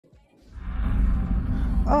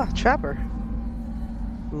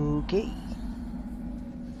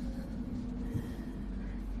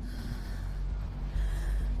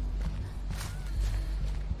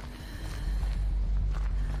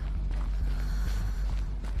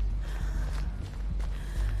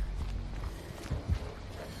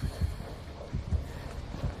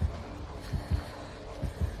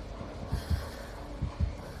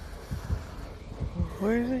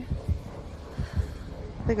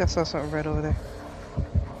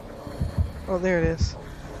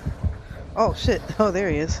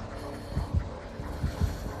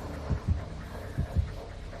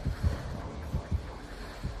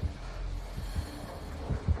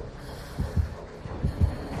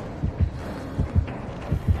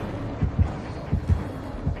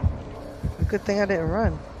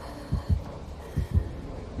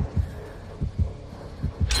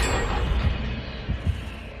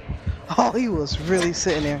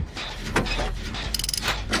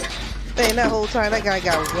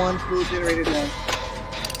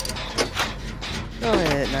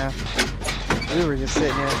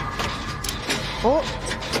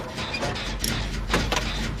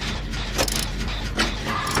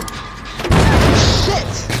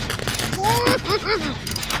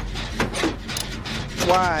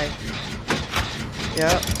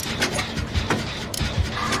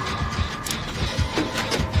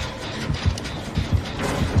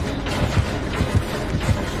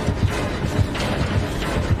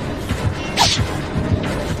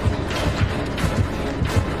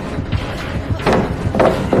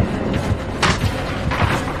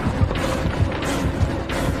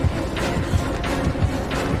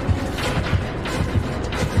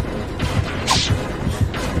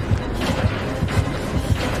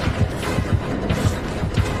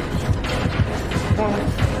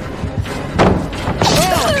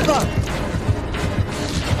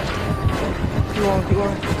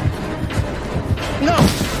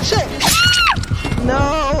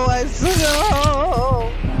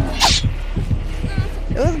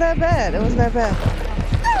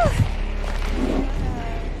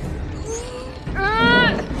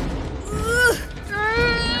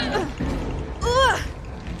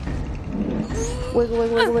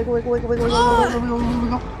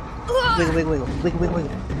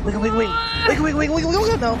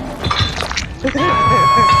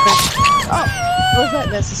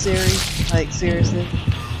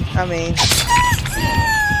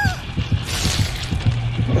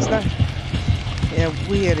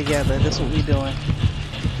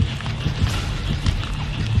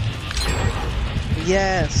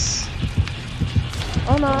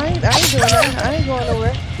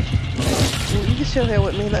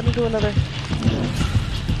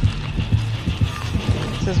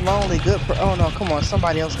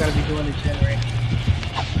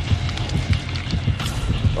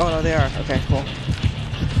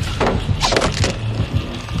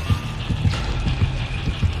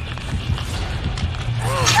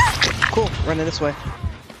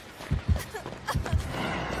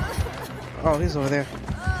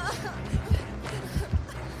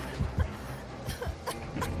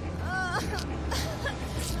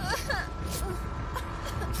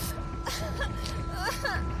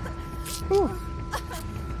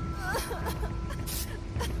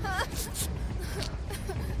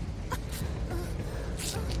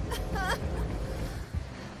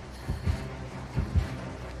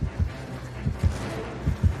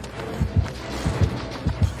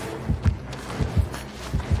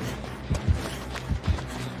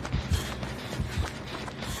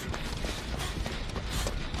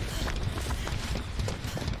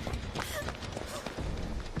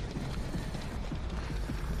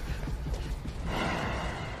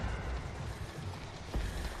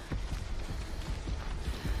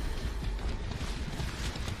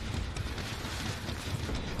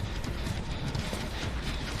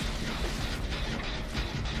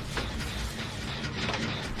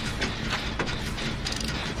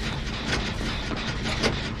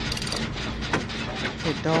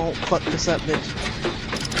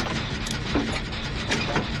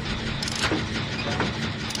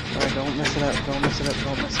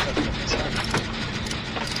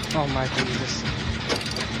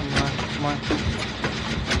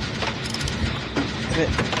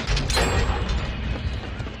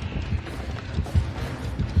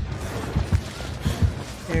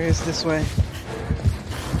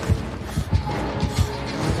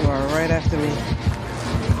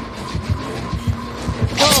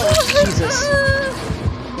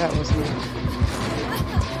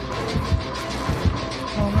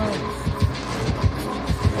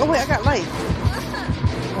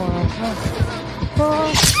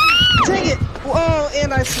Whoa,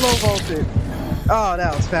 and I slow vaulted. Oh,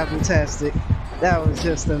 that was fantastic. That was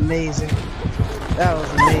just amazing. That was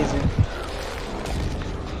amazing.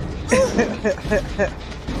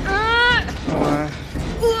 Come on.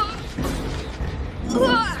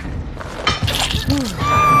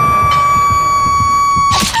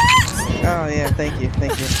 Oh yeah, thank you.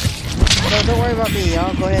 No, don't worry about me.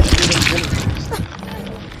 I'll go ahead and do this.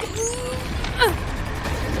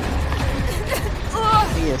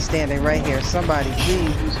 He is standing right here. Somebody,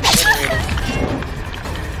 please use the generator.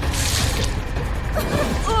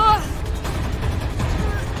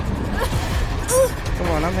 Come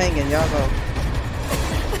on, I'm hanging. Y'all go.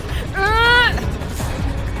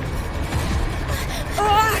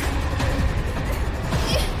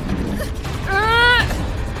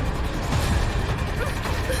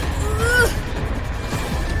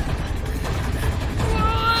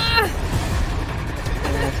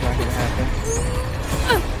 That's not gonna happen.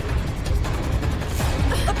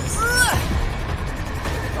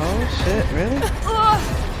 Oh shit, really?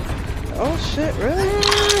 Oh shit, really?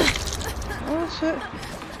 Oh shit.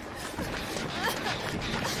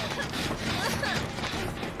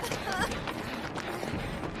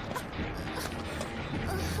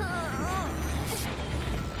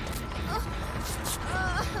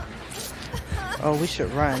 Oh, we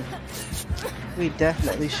should run. We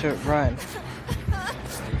definitely should run.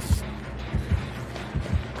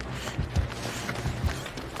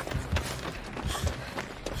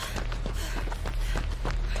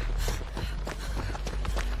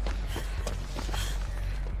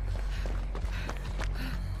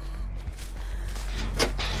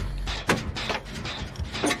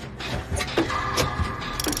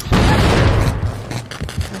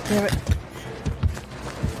 Damn it.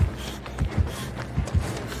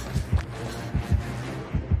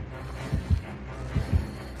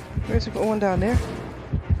 Where's it going down there?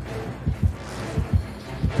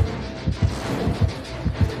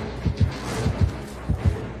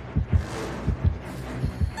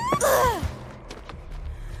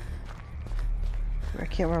 I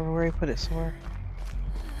can't remember where he put it somewhere.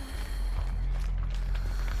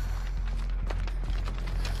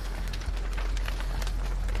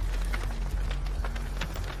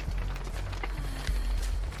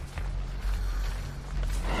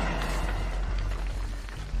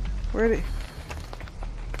 Where did he?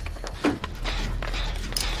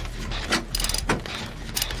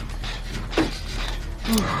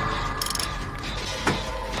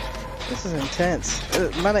 This is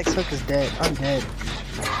intense. My next hook is dead. I'm dead.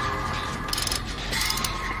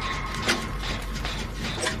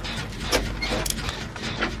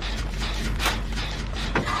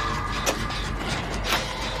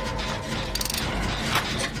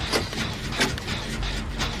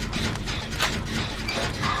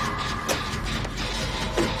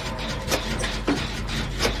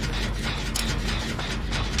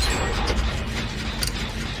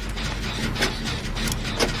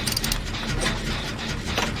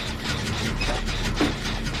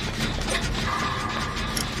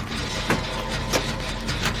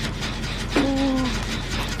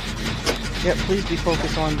 Yep, please be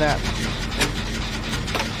focused on that.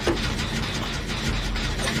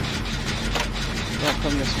 Don't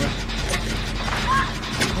come this way.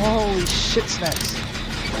 Holy shit snacks.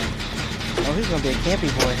 Oh, he's gonna be a campy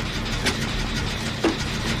boy.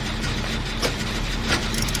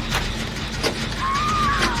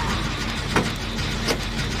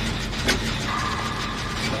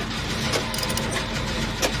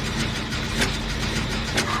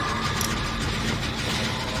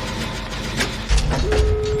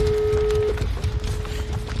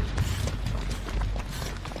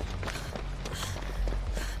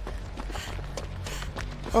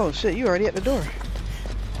 Oh shit, you already at the door.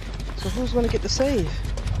 So who's gonna get the save?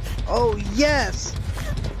 Oh yes!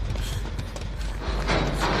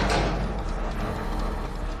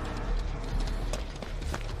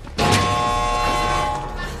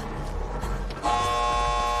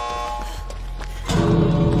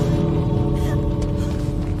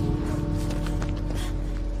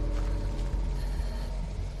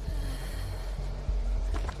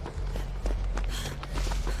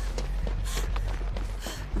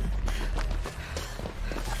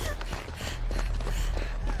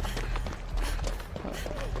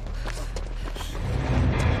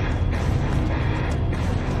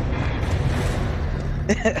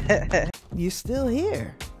 You're still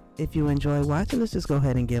here. If you enjoy watching, let's just go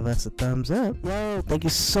ahead and give us a thumbs up. Yo, thank you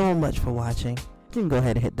so much for watching. You can go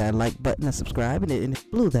ahead and hit that like button and subscribe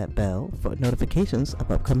and blue that bell for notifications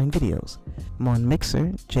of upcoming videos. I'm on Mixer,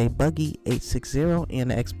 JBuggy860,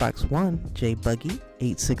 and the Xbox One,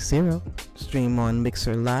 JBuggy860. Stream on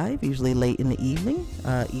Mixer Live, usually late in the evening,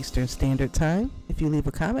 Eastern Standard Time. If you leave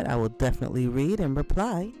a comment, I will definitely read and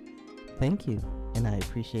reply. Thank you, and I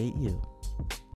appreciate you.